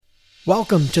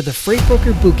Welcome to the Freight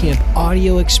Broker Bootcamp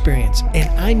audio experience, and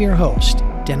I'm your host,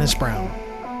 Dennis Brown.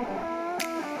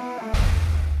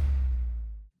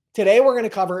 Today, we're going to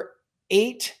cover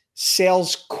 8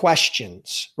 sales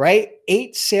questions, right?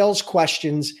 8 sales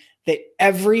questions that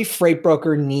every freight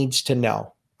broker needs to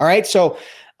know. All right. So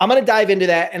I'm going to dive into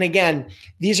that. And again,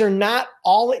 these are not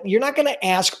all, you're not going to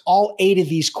ask all 8 of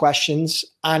these questions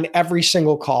on every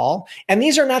single call. And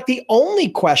these are not the only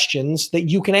questions that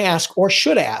you can ask or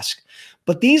should ask.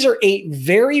 But these are 8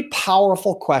 very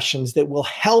powerful questions that will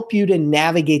help you to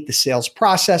navigate the sales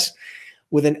process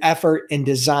with an effort and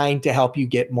design to help you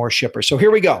get more shippers. So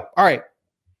here we go. All right.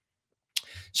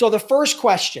 So the first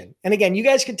question, and again, you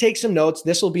guys can take some notes.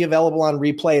 This will be available on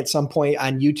replay at some point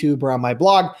on YouTube or on my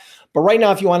blog. But right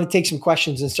now, if you want to take some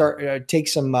questions and start take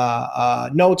some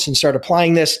notes and start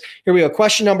applying this, here we go.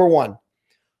 Question number 1.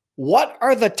 What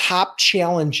are the top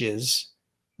challenges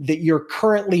that you're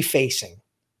currently facing?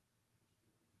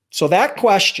 So that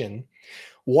question,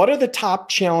 what are the top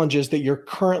challenges that you're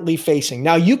currently facing?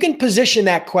 Now, you can position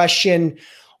that question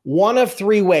one of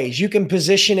 3 ways. You can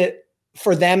position it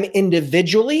for them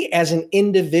individually as an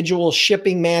individual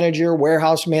shipping manager,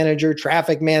 warehouse manager,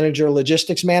 traffic manager,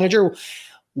 logistics manager.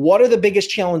 What are the biggest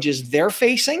challenges they're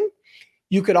facing?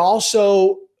 You could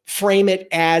also frame it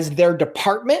as their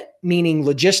department, meaning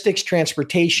logistics,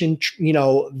 transportation,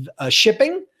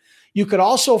 shipping. You could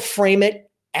also frame it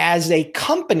as a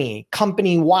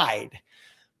company-wide.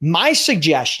 My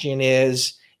suggestion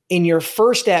is in your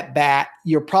first at bat,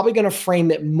 you're probably going to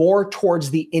frame it more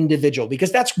towards the individual because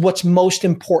that's what's most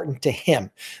important to him.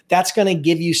 That's going to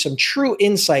give you some true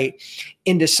insight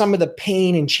into some of the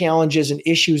pain and challenges and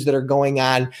issues that are going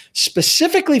on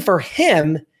specifically for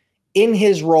him in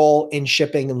his role in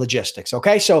shipping and logistics.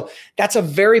 Okay. So that's a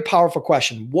very powerful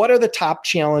question. What are the top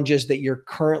challenges that you're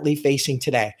currently facing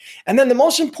today? And then the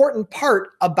most important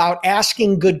part about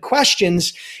asking good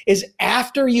questions is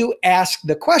after you ask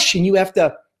the question, you have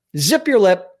to zip your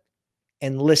lip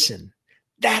and listen.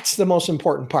 That's the most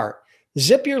important part.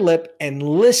 Zip your lip and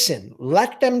listen.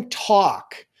 Let them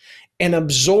talk and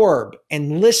absorb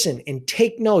and listen and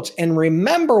take notes and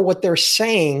remember what they're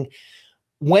saying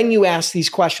when you ask these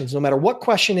questions, no matter what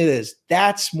question it is.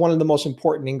 That's one of the most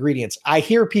important ingredients. I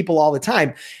hear people all the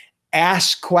time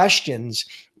ask questions,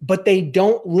 but they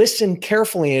don't listen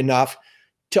carefully enough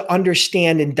to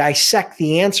understand and dissect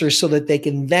the answers so that they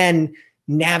can then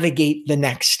navigate the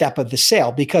next step of the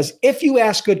sale. Because if you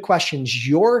ask good questions,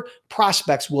 your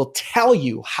prospects will tell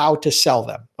you how to sell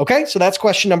them. Okay, so that's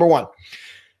question number 1.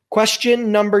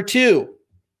 Question number 2,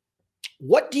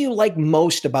 what do you like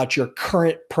most about your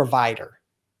current provider?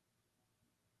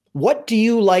 What do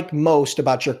you like most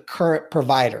about your current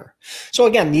provider? So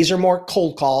again, these are more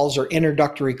cold calls or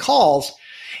introductory calls.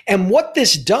 And what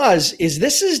this does is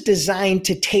this is designed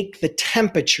to take the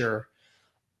temperature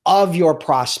of your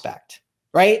prospect,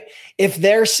 right? If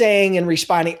they're saying and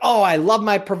responding, oh, I love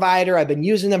my provider. I've been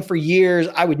using them for years.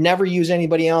 I would never use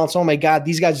anybody else. Oh my God,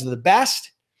 these guys are the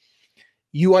best.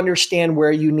 You understand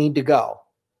where you need to go.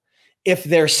 If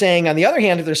they're saying, on the other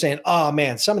hand, if they're saying, oh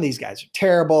man, some of these guys are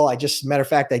terrible. Matter of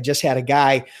fact, I just had a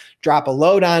guy drop a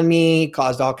load on me,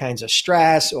 caused all kinds of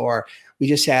stress, or we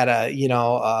just had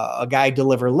a guy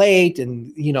deliver late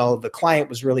and, the client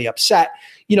was really upset.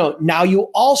 Now you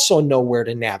also know where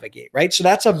to navigate, right? So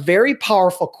that's a very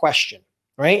powerful question,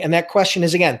 right? And that question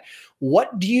is, again,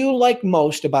 what do you like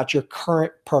most about your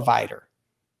current provider?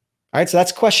 All right. So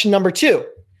that's question number 2.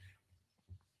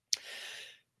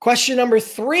 Question number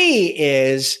 3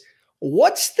 is,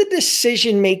 what's the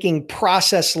decision-making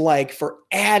process like for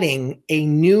adding a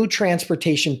new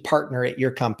transportation partner at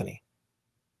your company?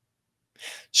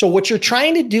 So what you're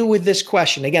trying to do with this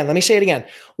question, again, let me say it again.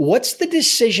 What's the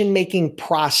decision-making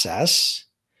process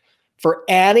for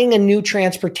adding a new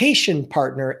transportation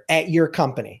partner at your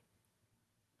company?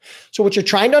 So what you're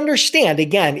trying to understand,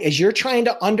 again, is you're trying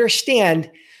to understand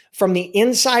from the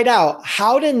inside out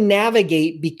how to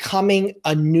navigate becoming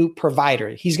a new provider.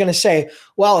 He's going to say,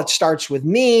 well, it starts with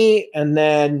me, and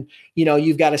then,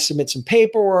 you've got to submit some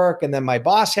paperwork, and then my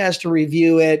boss has to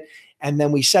review it, and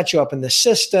then we set you up in the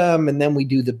system, and then we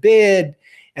do the bid,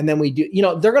 and then we do,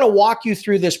 they're going to walk you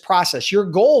through this process. Your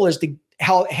goal is to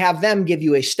have them give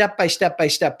you a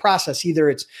step-by-step process. Either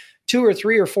it's 2 or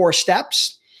 3 or 4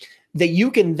 steps that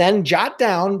you can then jot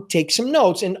down, take some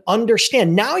notes, and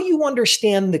understand. Now you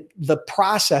understand the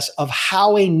process of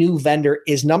how a new vendor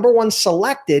is, number 1,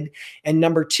 selected, and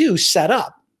number 2, set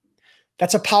up.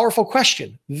 That's a powerful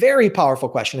question, very powerful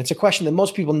question. It's a question that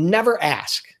most people never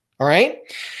ask, all right?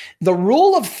 The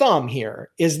rule of thumb here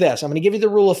is this. I'm going to give you the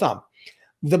rule of thumb.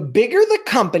 The bigger the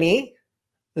company,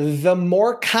 the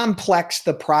more complex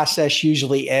the process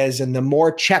usually is, and the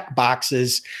more check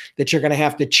boxes that you're going to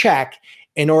have to check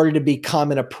in order to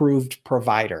become an approved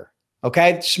provider.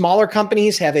 Okay. Smaller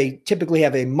companies typically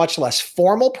have a much less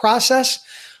formal process.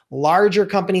 Larger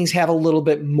companies have a little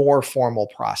bit more formal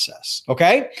process.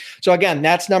 Okay. So again,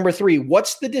 that's number 3.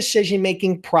 What's the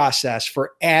decision-making process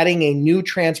for adding a new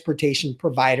transportation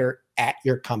provider at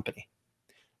your company?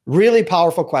 Really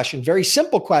powerful question, very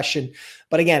simple question.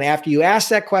 But again, after you ask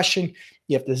that question,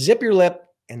 you have to zip your lip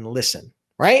and listen,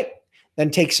 right? Then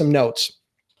take some notes.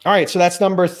 All right. So that's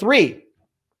number 3.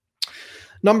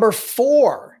 Number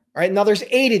 4. All right. Now there's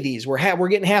 8 of these. We're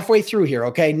getting halfway through here.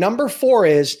 Okay. Number 4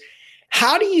 is,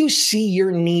 how do you see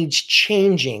your needs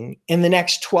changing in the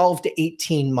next 12 to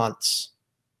 18 months?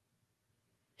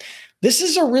 This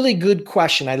is a really good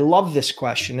question. I love this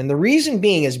question. And the reason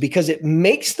being is because it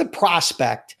makes the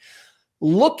prospect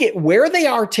look at where they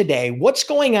are today, what's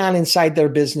going on inside their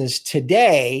business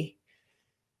today,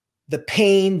 the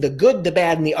pain, the good, the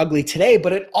bad, and the ugly today,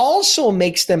 but it also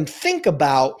makes them think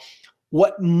about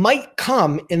what might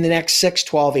come in the next 6,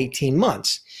 12, 18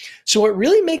 months. So it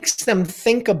really makes them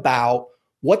think about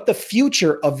what the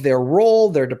future of their role,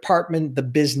 their department, the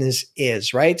business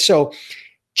is, right? So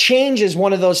change is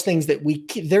one of those things that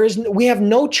we have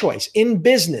no choice in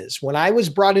business. When I was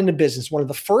brought into business, one of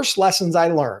the first lessons I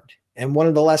learned, and one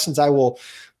of the lessons I will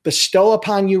bestow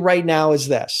upon you right now, is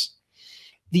this: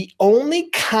 the only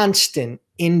constant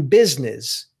in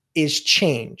business is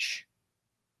change.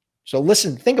 So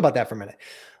listen, think about that for a minute.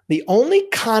 The only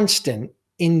constant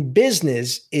in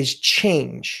business is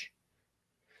change.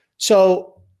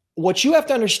 So what you have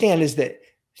to understand is that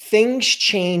things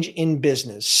change in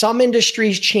business. Some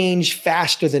industries change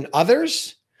faster than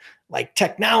others, like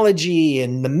technology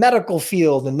and the medical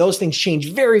field, and those things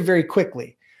change very, very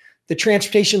quickly. The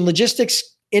transportation logistics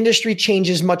industry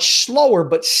changes much slower,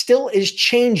 but still is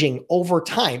changing over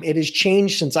time. It has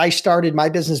changed since I started my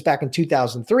business back in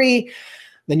 2003.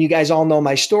 Then you guys all know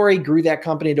my story, grew that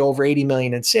company to over 80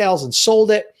 million in sales and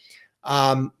sold it.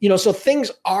 So things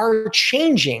are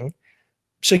changing.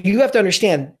 So you have to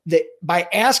understand that by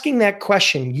asking that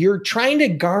question, you're trying to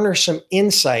garner some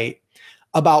insight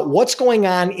about what's going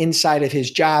on inside of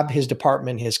his job, his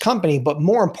department, his company. But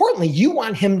more importantly, you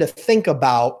want him to think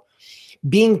about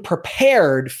being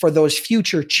prepared for those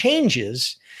future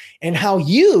changes and how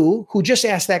you, who just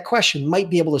asked that question, might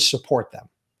be able to support them.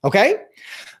 Okay?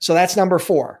 So that's number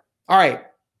 4. All right.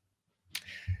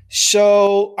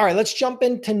 So, all right, let's jump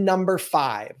into number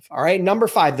 5. All right. Number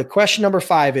 5, the question number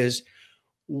 5 is,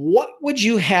 this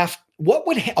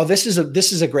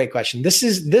is a great question. This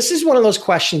is one of those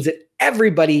questions that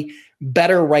everybody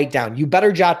better write down. You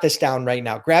better jot this down right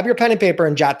now. Grab your pen and paper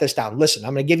and jot this down. Listen,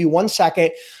 I'm going to give you 1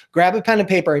 second. Grab a pen and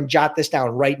paper and jot this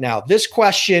down right now. This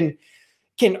question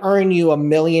can earn you $1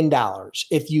 million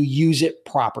if you use it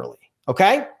properly.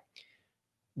 Okay?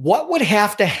 What would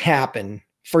have to happen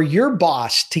for your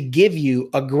boss to give you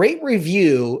a great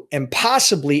review and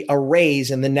possibly a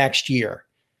raise in the next year?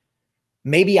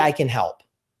 Maybe I can help.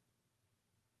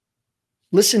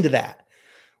 Listen to that.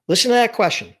 Listen to that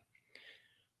question.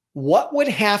 What would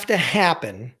have to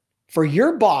happen for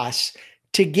your boss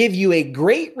to give you a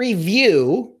great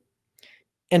review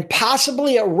and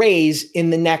possibly a raise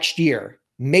in the next year?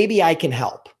 Maybe I can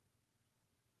help.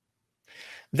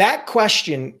 That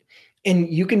question,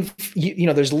 and you can,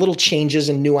 there's little changes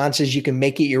and nuances. You can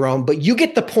make it your own, but you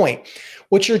get the point.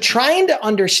 What you're trying to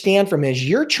understand from is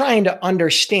you're trying to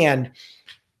understand,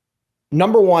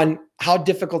 number 1, how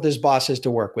difficult his boss is to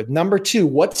work with. Number 2,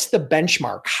 what's the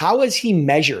benchmark? How is he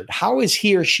measured? How is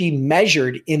he or she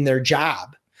measured in their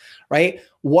job, right?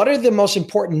 What are the most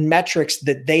important metrics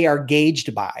that they are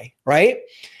gauged by, right?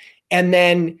 And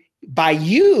then by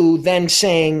you then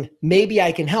saying, maybe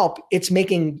I can help, it's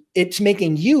making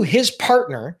you his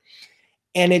partner,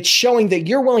 and it's showing that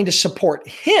you're willing to support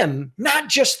him, not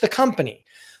just the company.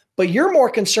 But you're more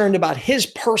concerned about his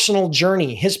personal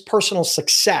journey, his personal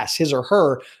success, his or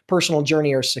her personal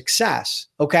journey or success.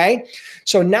 Okay.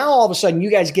 So now all of a sudden you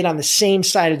guys get on the same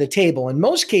side of the table. In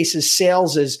most cases,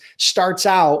 sales starts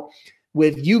out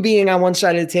with you being on one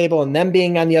side of the table and them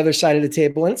being on the other side of the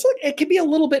table. And it can be a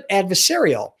little bit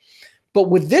adversarial. But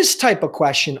with this type of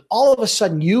question, all of a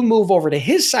sudden you move over to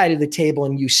his side of the table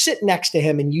and you sit next to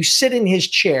him and you sit in his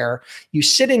chair, you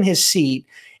sit in his seat,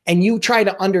 and you try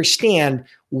to understand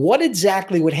what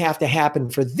exactly would have to happen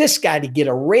for this guy to get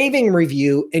a raving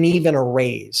review and even a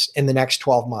raise in the next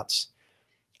 12 months.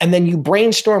 And then you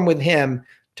brainstorm with him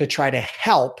to try to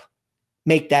help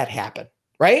make that happen,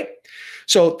 right?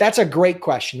 So that's a great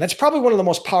question. That's probably one of the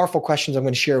most powerful questions I'm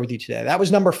going to share with you today. That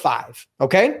was number 5,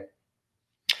 okay?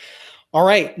 All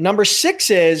right. Number 6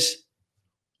 is,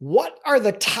 what are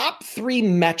the top 3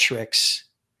 metrics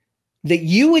that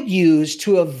you would use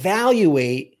to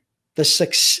evaluate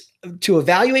success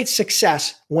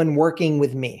when working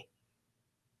with me?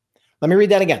 Let me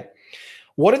read that again.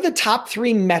 What are the top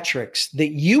 3 metrics that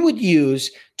you would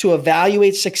use to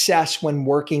evaluate success when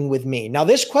working with me? Now,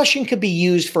 this question could be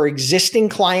used for existing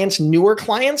clients, newer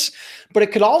clients, but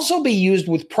it could also be used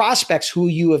with prospects who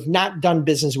you have not done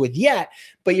business with yet,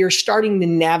 but you're starting to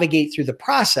navigate through the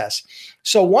process.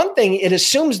 So one thing, it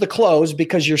assumes the close,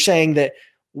 because you're saying that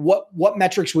what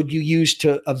metrics would you use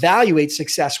to evaluate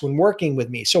success when working with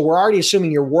me? So we're already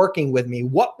assuming you're working with me.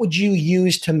 What would you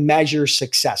use to measure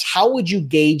success? How would you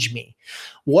gauge me?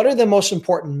 What are the most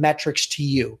important metrics to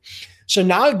you? So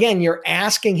now again, you're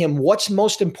asking him what's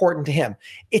most important to him.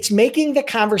 It's making the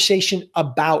conversation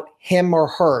about him or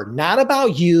her, not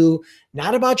about you,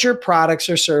 not about your products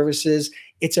or services.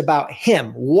 It's about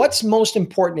him. What's most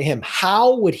important to him?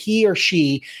 How would he or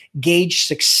she gauge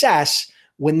success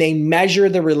when they measure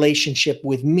the relationship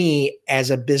with me as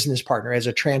a business partner, as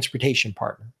a transportation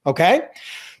partner? Okay.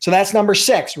 So that's number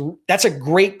 6. That's a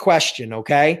great question.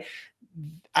 Okay.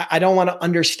 I don't want to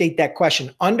understate that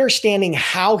question. Understanding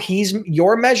how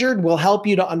you're measured will help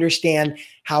you to understand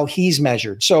how he's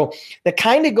measured. So that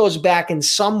kind of goes back in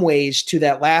some ways to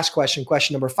that last question,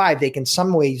 question number 5. They can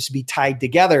some ways be tied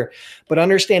together, but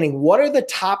understanding what are the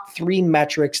top 3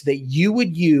 metrics that you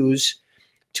would use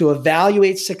to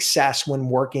evaluate success when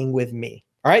working with me.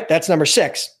 All right, that's number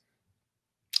 6.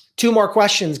 2 more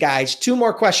questions, guys. 2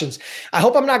 more questions. I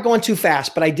hope I'm not going too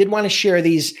fast, but I did want to share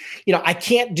these. I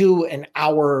can't do an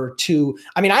hour or 2.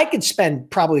 I mean, I could spend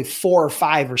probably 4 or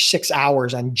 5 or 6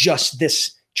 hours on just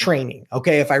this training,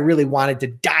 okay, if I really wanted to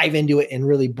dive into it and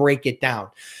really break it down.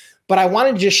 But I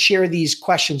wanted to just share these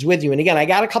questions with you. And again, I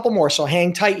got a couple more, so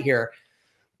hang tight here.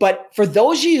 But for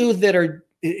those of you that are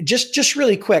just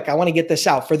really quick, I want to get this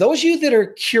out. For those of you that are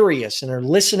curious and are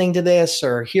listening to this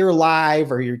or here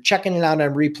live, or you're checking it out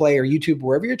on replay or YouTube,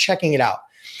 wherever you're checking it out,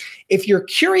 if you're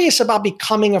curious about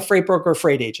becoming a freight broker or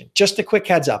freight agent, just a quick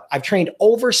heads up. I've trained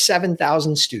over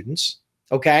 7,000 students,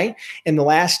 okay, in the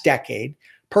last decade,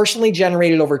 personally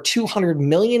generated over $200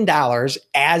 million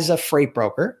as a freight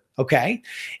broker. Okay.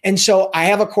 And so I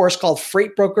have a course called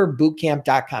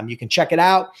freightbrokerbootcamp.com. You can check it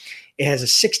out. It has a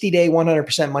 60-day,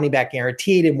 100% money back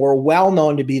guaranteed, and we're well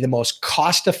known to be the most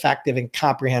cost-effective and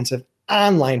comprehensive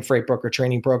online freight broker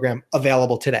training program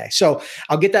available today. So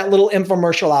I'll get that little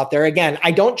infomercial out there. Again, I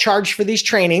don't charge for these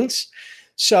trainings.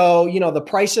 So, the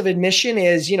price of admission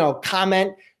is,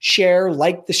 comment, share,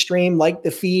 like the stream, like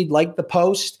the feed, like the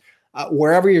post,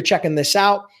 wherever you're checking this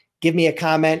out, give me a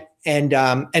comment. And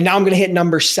now I'm going to hit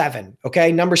number 7.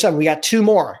 Okay. Number 7, we got 2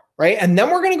 more. Right. And then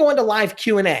we're going to go into live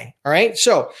Q&A. All right.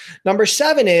 So number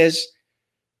 7 is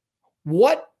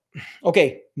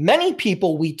many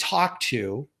people we talk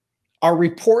to are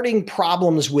reporting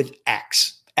problems with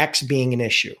X being an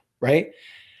issue, right?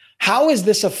 How is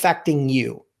this affecting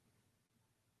you? All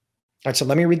right. So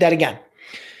let me read that again.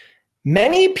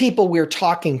 Many people we're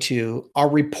talking to are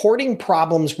reporting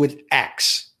problems with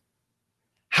X.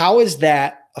 How is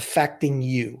that affecting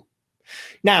you?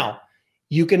 Now,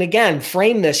 you can, again,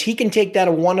 frame this. He can take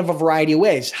that one of a variety of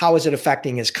ways. How is it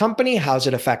affecting his company? How is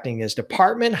it affecting his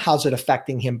department? How's it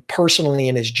affecting him personally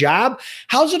in his job?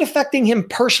 How's it affecting him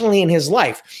personally in his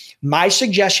life? My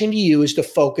suggestion to you is to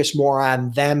focus more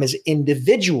on them as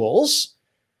individuals.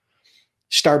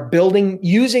 Start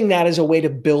using that as a way to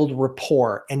build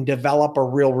rapport and develop a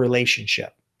real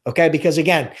relationship. Okay? Because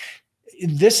again,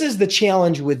 this is the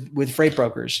challenge with freight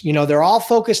brokers. They're all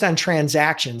focused on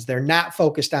transactions. They're not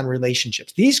focused on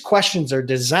relationships. These questions are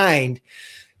designed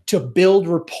to build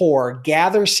rapport,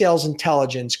 gather sales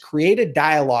intelligence, create a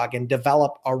dialogue, and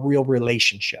develop a real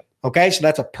relationship. Okay, so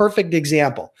that's a perfect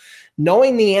example.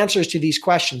 Knowing the answers to these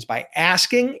questions by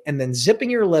asking and then zipping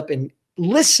your lip and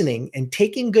listening and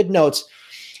taking good notes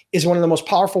is one of the most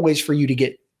powerful ways for you to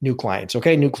get new clients.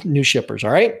 Okay, new shippers.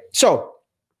 All right, so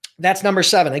that's number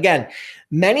 7. Again,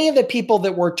 many of the people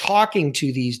that we're talking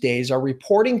to these days are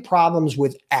reporting problems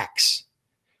with X.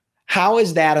 How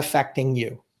is that affecting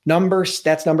you?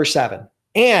 That's number 7.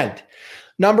 And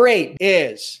number 8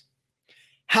 is,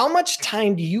 how much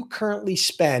time do you currently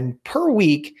spend per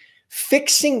week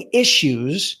fixing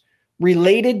issues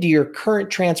related to your current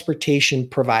transportation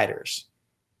providers?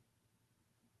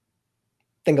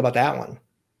 Think about that one.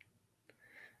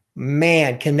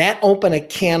 Man, can that open a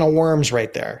can of worms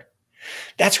right there?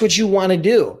 That's what you want to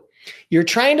do. You're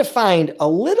trying to find a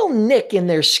little nick in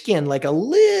their skin, like a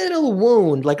little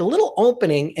wound, like a little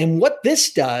opening. And what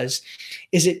this does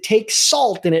is it takes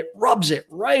salt and it rubs it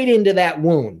right into that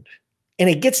wound. and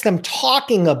it gets them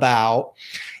talking about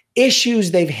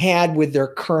issues they've had with their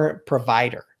current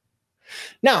provider.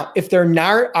 Now, if there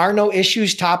are no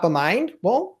issues top of mind,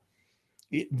 well,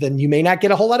 then you may not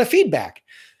get a whole lot of feedback.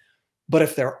 But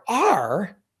if there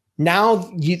are, now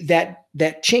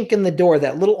that chink in the door,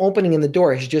 that little opening in the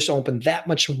door has just opened that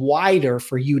much wider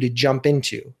for you to jump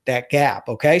into that gap.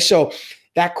 Okay. So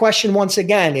that question once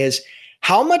again is,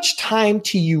 how much time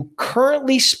do you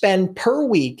currently spend per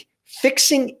week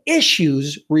fixing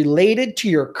issues related to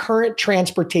your current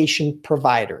transportation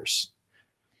providers?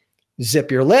 Zip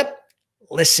your lip,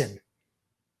 listen.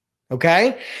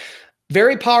 Okay.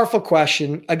 Very powerful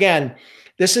question. Again,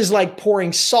 this is like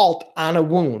pouring salt on a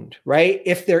wound, right?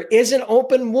 If there is an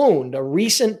open wound, a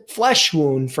recent flesh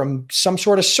wound from some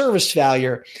sort of service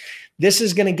failure, this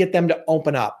is going to get them to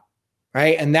open up,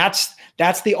 right? And that's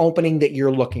the opening that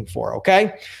you're looking for,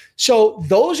 okay? So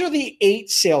those are the 8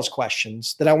 sales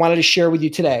questions that I wanted to share with you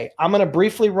today. I'm going to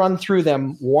briefly run through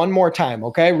them one more time,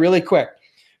 okay? Really quick.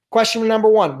 Question number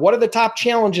 1, what are the top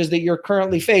challenges that you're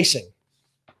currently facing?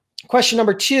 Question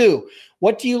number 2,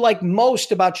 what do you like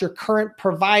most about your current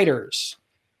providers?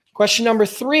 Question number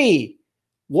 3,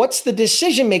 what's the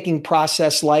decision-making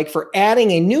process like for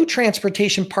adding a new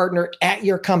transportation partner at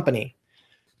your company?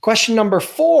 Question number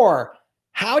 4,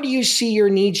 how do you see your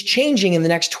needs changing in the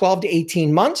next 12 to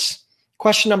 18 months?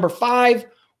 Question number 5,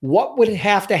 what would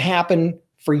have to happen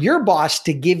for your boss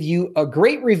to give you a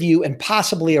great review and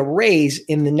possibly a raise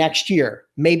in the next year?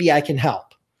 Maybe I can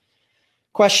help.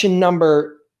 Question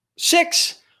number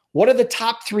 6, what are the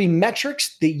top 3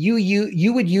 metrics that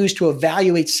you would use to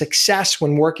evaluate success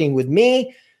when working with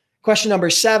me? Question number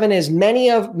 7 is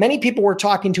many people we're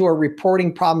talking to are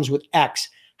reporting problems with X.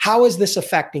 How is this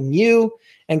affecting you?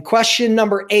 And question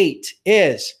number 8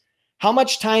 is, how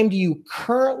much time do you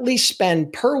currently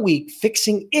spend per week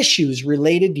fixing issues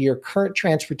related to your current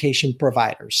transportation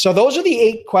providers? So those are the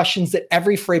 8 questions that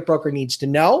every freight broker needs to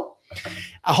know.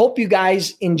 I hope you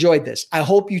guys enjoyed this. I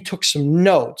hope you took some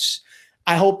notes.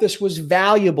 I hope this was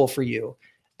valuable for you.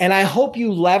 And I hope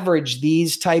you leverage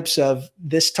this type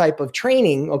of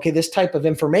training, okay, this type of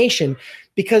information,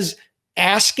 because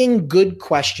asking good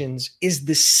questions is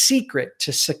the secret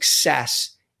to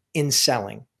success in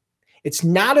selling. It's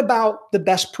not about the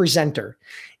best presenter.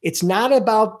 It's not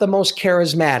about the most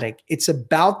charismatic. It's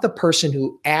about the person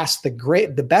who asks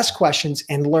the best questions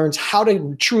and learns how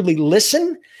to truly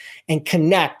listen and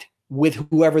connect with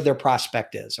whoever their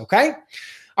prospect is, okay?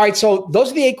 All right, so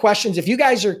those are the 8 questions. If you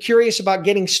guys are curious about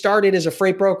getting started as a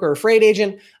freight broker or freight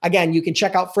agent, again, you can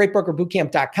check out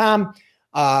freightbrokerbootcamp.com.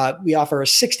 We offer a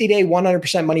 60-day,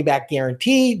 100% money-back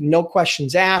guarantee, no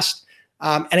questions asked.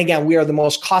 And again, we are the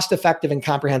most cost-effective and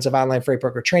comprehensive online freight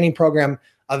broker training program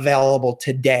available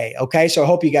today. Okay, so I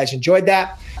hope you guys enjoyed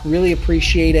that. Really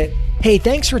appreciate it. Hey,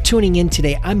 thanks for tuning in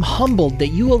today. I'm humbled that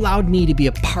you allowed me to be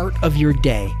a part of your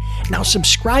day. Now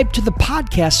subscribe to the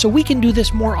podcast so we can do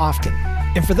this more often.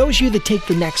 And for those of you that take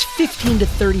the next 15 to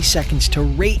 30 seconds to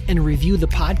rate and review the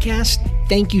podcast,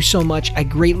 thank you so much. I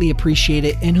greatly appreciate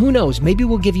it. And who knows, maybe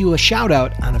we'll give you a shout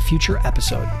out on a future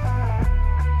episode.